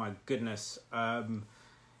that, oh my goodness,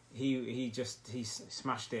 he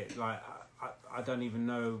smashed it. Like I don't even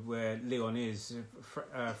know where Leon is.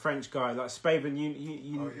 French guy, like Spaven.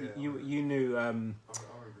 You knew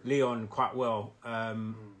Leon quite well. I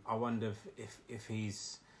wonder if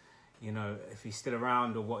he's if he's still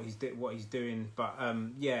around or what he's doing. But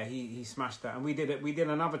yeah, he smashed that. And we did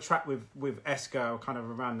another track with Eska kind of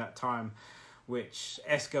around that time, which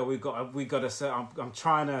Eska we got to. I'm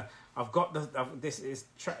trying to. I've got this is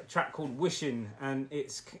track called Wishing, and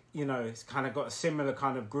it's it's kind of got a similar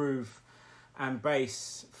kind of groove and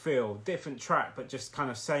bass feel, different track, but just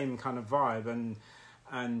kind of same kind of vibe.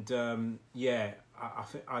 And yeah, I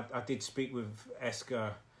did speak with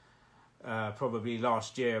Eska probably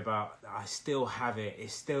last year about, I still have it.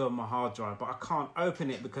 It's still on my hard drive, but I can't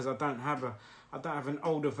open it because I don't have an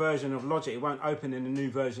older version of Logic. It won't open in a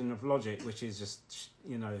new version of Logic, which is just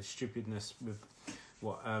stupidness with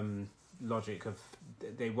what Logic of.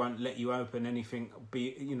 They won't let you open anything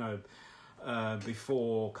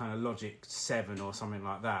before kind of Logic 7 or something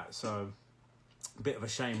like that. So a bit of a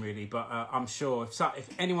shame really, but I'm sure if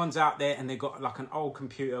anyone's out there and they've got like an old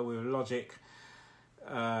computer with a Logic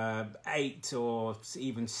 8 or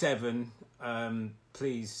even 7,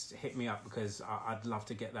 please hit me up, because I'd love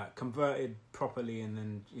to get that converted properly, and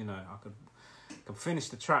then I could finish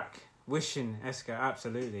the track. Wishing, Eska,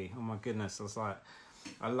 absolutely. Oh my goodness,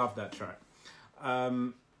 I love that track.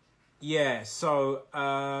 Yeah, so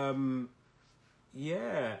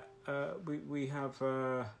we have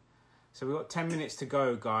so we've got 10 minutes to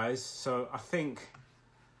go, guys. So I think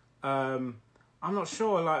I'm not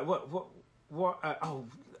sure like what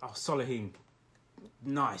Solaheen,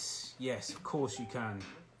 nice. Yes, of course you can.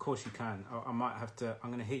 I might have to.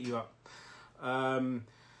 I'm gonna hit you up.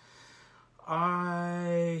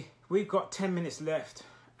 We've got 10 minutes left,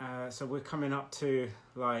 so we're coming up to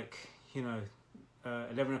 11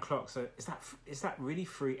 o'clock. So is that really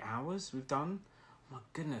 3 hours we've done? Oh my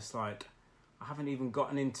goodness, I haven't even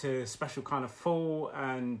gotten into special kind of fall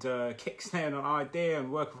and kick snare and an idea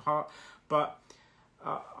and work of heart. But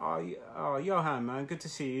Johan, man, good to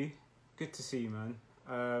see you, man.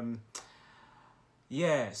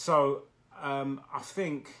 Yeah, so I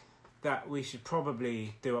think that we should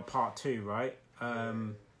probably do a part 2, right?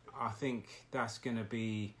 I think that's gonna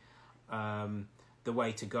be the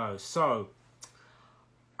way to go. So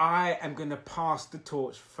I am gonna pass the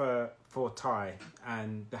torch for Ty,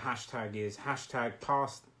 and the hashtag is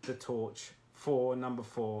 #pass the torch for number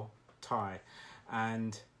 4 Ty,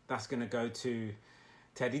 and that's gonna go to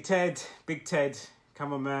Ted, Big Ted.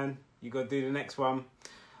 Come on, man, you got to do the next one.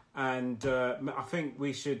 And I think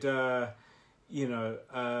we should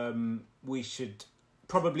we should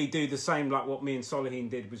probably do the same like what me and Solihin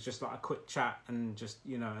did, was just like a quick chat and just,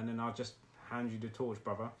 you know, and then I'll just hand you the torch,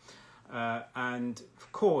 brother. And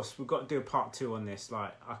of course, we've got to do a part 2 on this.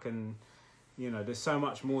 Like, I can, you know, there's so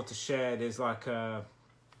much more to share. There's like,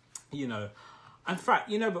 you know, in fact,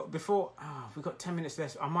 you know, but before, we've got 10 minutes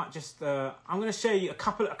left. I might just, I'm going to share you a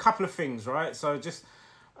couple of things, right? So just,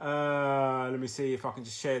 let me see if I can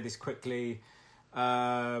just share this quickly.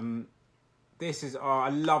 This is, I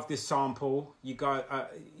love this sample. You guys,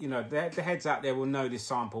 you know, the heads out there will know this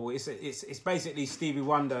sample. It's basically Stevie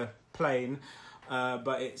Wonder playing,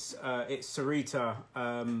 but it's Sarita.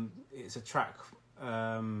 It's a track.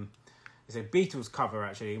 It's a Beatles cover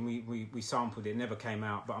actually, and we sampled it. It never came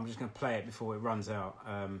out, but I'm just going to play it before it runs out.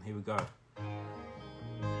 Here we go.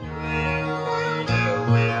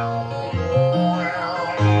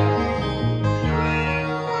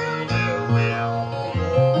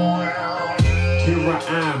 Here I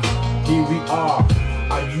am, here we are.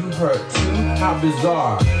 Are you hurt too? How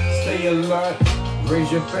bizarre. Stay alert,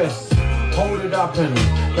 raise your fist. Hold it up and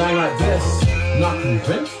bang like this. Not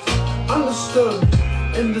convinced? Understood.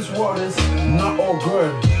 In this world is not all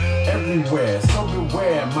good. Everywhere, so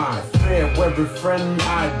beware my fair weather friend.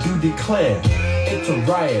 I do declare it's a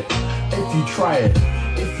riot if you try it.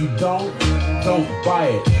 If you don't buy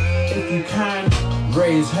it. If you can,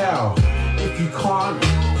 raise hell. If you can't,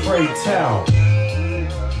 pray tell.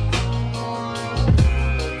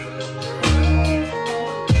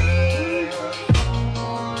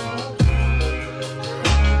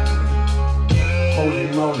 Holy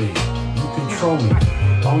moly, you control me.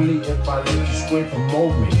 Only if I let you scrape and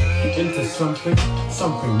mold me into something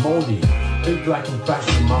moldy. Big black and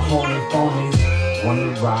fashion, my holy phonies.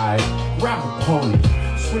 Wanna ride, grab a pony.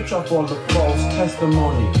 Switch off all the false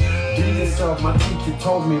testimony. Be yourself, my teacher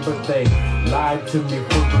told me, but they lied to me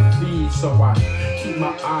for the feed. So I keep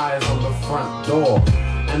my eyes on the front door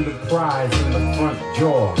and the prize in the front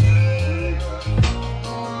jaw.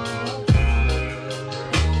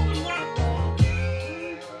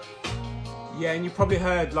 Yeah, and you probably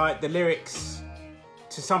heard like the lyrics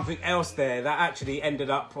to something else there that actually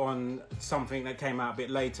ended up on something that came out a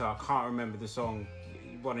bit later. I can't remember the song.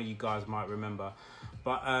 One of you guys might remember,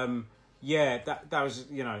 but yeah, that was,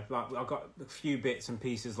 you know, like I got a few bits and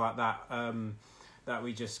pieces like that that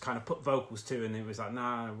we just kind of put vocals to, and it was like,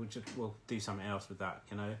 nah, we'll do something else with that,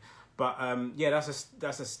 you know. But yeah, that's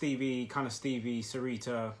a Stevie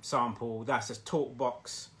Sarita sample. That's a talk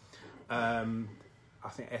box. I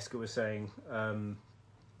think Eska was saying,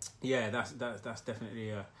 yeah, that's definitely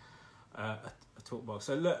a talk box.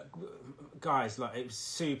 So look, guys, like it was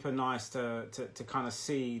super nice to kind of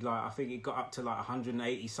see. Like I think it got up to like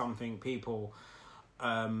 180 something people.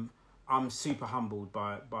 I'm super humbled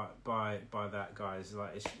by that, guys.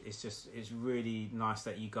 Like it's really nice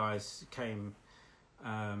that you guys came.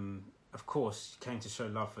 Of course, came to show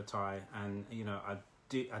love for Ty, and you know I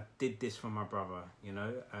did this for my brother, you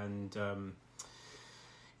know, and.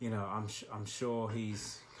 You know, I'm sure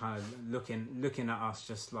he's kind of looking at us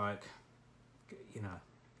just like, you know,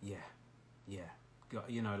 yeah,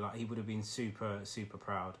 you know, like he would have been super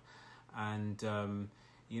proud, and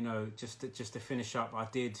you know, just to finish up, I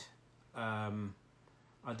did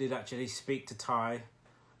actually speak to Ty,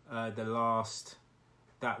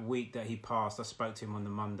 that week that he passed. I spoke to him on the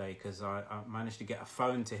Monday because I managed to get a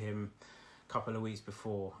phone to him couple of weeks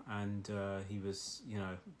before, and he was, you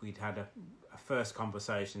know, we'd had a first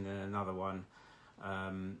conversation and another one,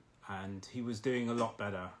 and he was doing a lot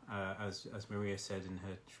better, as Maria said in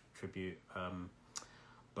her tribute,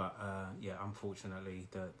 but yeah, unfortunately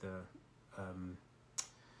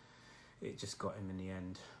it just got him in the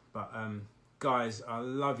end. But guys, I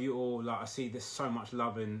love you all. Like I see there's so much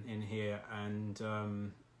love in here, and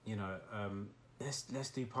you know, let's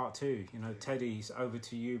do part 2. You know, Teddy's over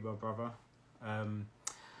to you, my brother. And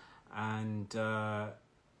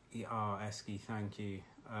Eski, thank you.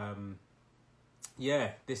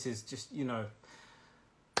 Yeah, this is just, you know,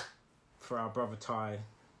 for our brother Ty.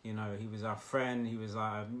 You know, he was our friend, he was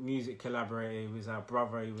our music collaborator, he was our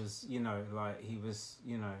brother, he was, you know, like he was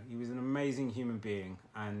an amazing human being,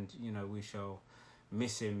 and you know, we shall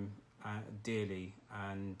miss him dearly.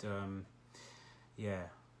 And yeah,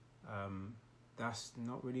 that's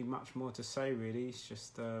not really much more to say, really. It's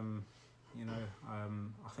just you know,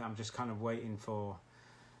 I think I'm just kind of waiting for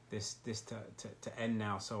this to end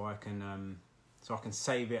now, so I can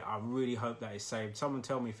save it. I really hope that it's saved. Someone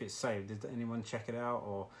tell me if it's saved. Did anyone check it out?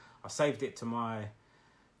 Or I saved it to my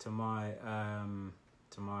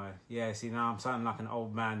yeah. See, now I'm sounding like an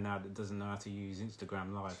old man now that doesn't know how to use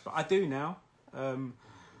Instagram Live, but I do now,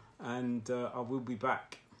 and I will be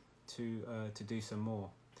back to do some more.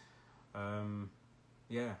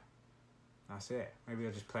 yeah, that's it. Maybe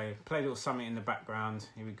I'll just play a little something in the background.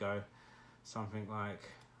 Here we go. Something like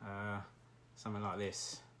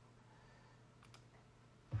this.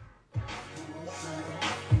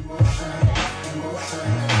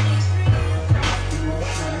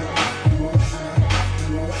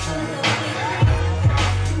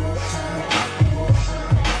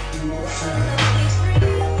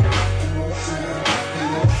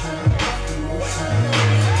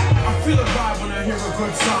 Feel a vibe when I hear a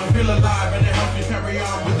good song. Feel alive and it helps me carry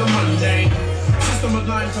on with the mundane. System of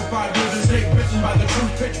 9 to 5 years and snake bitten by the truth,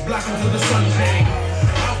 pitch black until the sun came.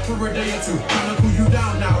 Out for a day or two, trying to cool you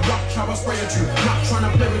down now. Rock how I spray at you, not trying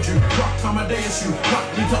to play with you. Rock how my day is you. Rock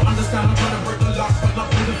need to understand I'm trying to break the lock, but not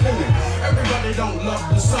be the fool. Everybody don't love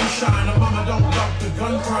the sunshine, and mama don't love the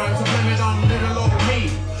gun crime, so blame it on little old me.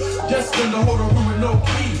 Destined to hold a room with no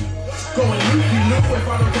key. Going loopy-loop if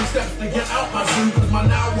I don't take steps to get out my zoo, cause my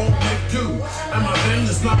now won't make do. And my then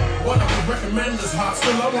is not what I would recommend is hot.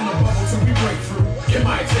 Still I want a bubble till we break through. It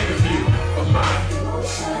might take a few of mine.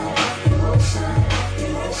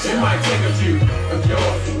 It might take a few of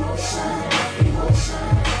yours.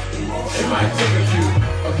 It might take a few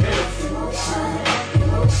of his.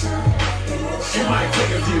 It might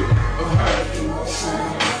take a few of hers.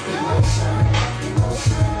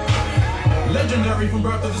 Legendary from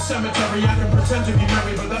birth to the cemetery. I can pretend to be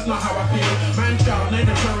merry, but that's not how I feel. Man, child,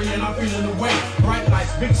 native cherry, and I'm feeling the way. Bright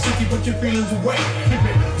lights, big city, put your feelings away. Keep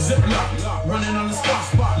it ziplock, running on the spot.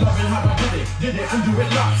 Loving how I did it, and do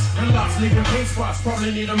it lots and lots. Leaving pain spots,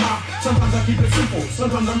 probably need a mop. Sometimes I keep it simple,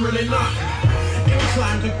 sometimes I'm really not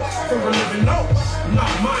inclined to for a living. No,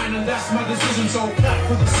 not mine, and that's my decision. So clap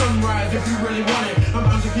for the sunrise if you really want it. I'm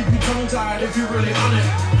bound to keep you tongue-tied if you really on it.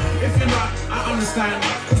 If you're not, I understand,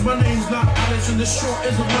 cause my name's not Alice and this short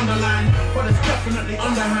is a wonderland, but it's definitely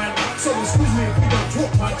underhand, so excuse me if we don't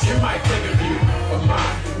talk much. It might take a few of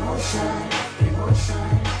mine.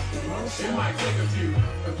 It might take a few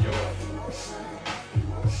of yours.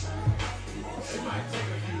 It might take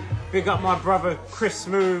a few. Big up my brother Chris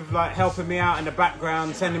Smooth, like helping me out in the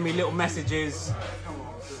background, sending me little messages.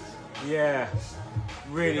 Yeah,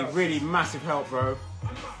 really massive help, bro.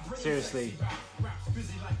 Seriously.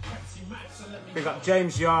 Big up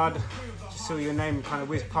James Yard, just saw your name kind of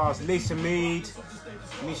whiz past. Lisa Mead,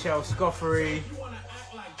 Michelle Escoffrey,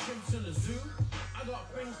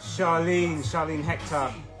 Charlene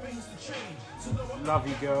Hector. Love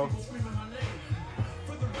you, girl.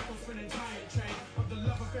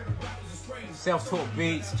 Self-Taught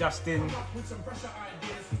Beats, Justin.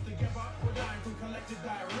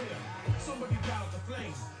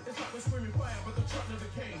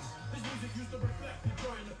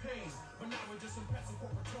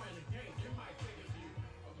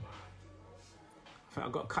 I think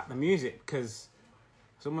I've got to cut the music because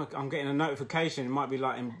I'm getting a notification. It might be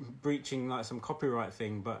like in breaching like some copyright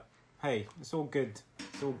thing, but hey, it's all good.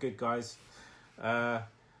 It's all good, guys. I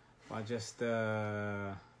just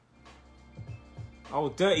oh,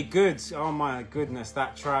 Dirty Goods. Oh my goodness,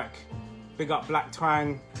 that track. Big up Black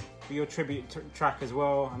Twang for your tribute track as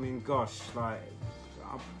well. I mean, gosh, like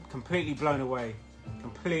I'm completely blown away.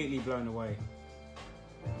 Completely blown away.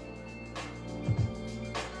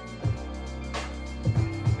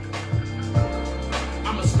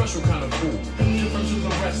 Special kind of fool. Different to the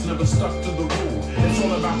rest, never stuck to the rule. It's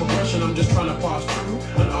all about progression, I'm just trying to pass through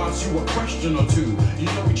and ask you a question or two. You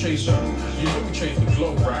know we changed the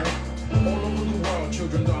globe, right? All over the world,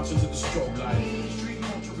 children dancing to the strobe light. Street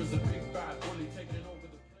culture is a big bad bully taking over.